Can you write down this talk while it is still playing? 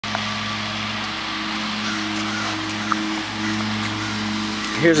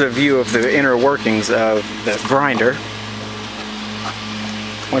Here's a view of the inner workings of the grinder.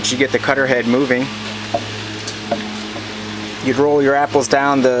 Once you get the cutter head moving, you'd roll your apples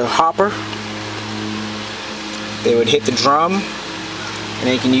down the hopper. They would hit the drum, and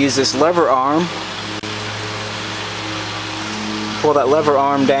then you can use this lever arm. Pull that lever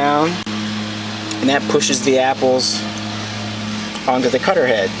arm down, and that pushes the apples onto the cutter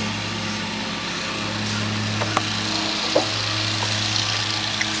head.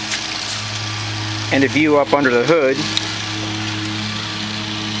 And a view up under the hood.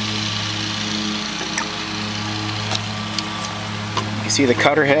 You see the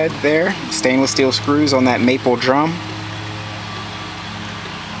cutter head there, stainless steel screws on that maple drum.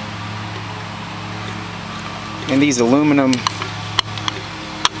 And these aluminum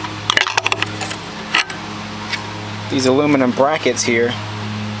brackets here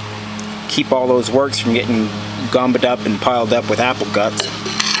keep all those works from getting gummed up and piled up with apple guts.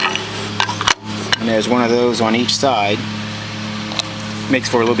 And there's one of those on each side. Makes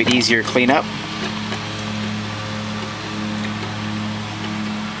for a little bit easier cleanup.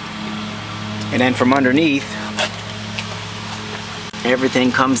 And then from underneath,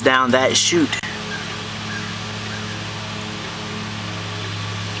 everything comes down that chute.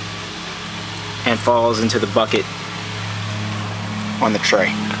 And falls into the bucket on the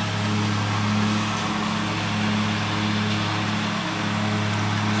tray.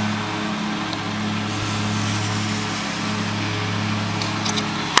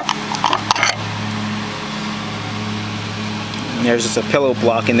 And there's just a pillow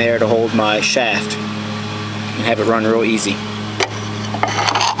block in there to hold my shaft and have it run real easy.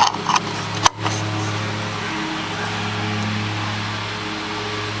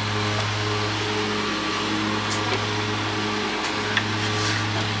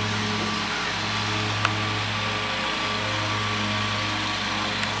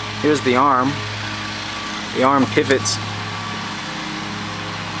 Here's the arm. The arm pivots.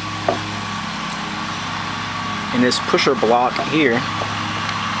 And this pusher block here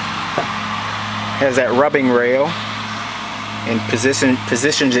has that rubbing rail and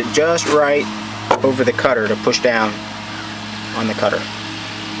positions it just right over the cutter to push down on the cutter.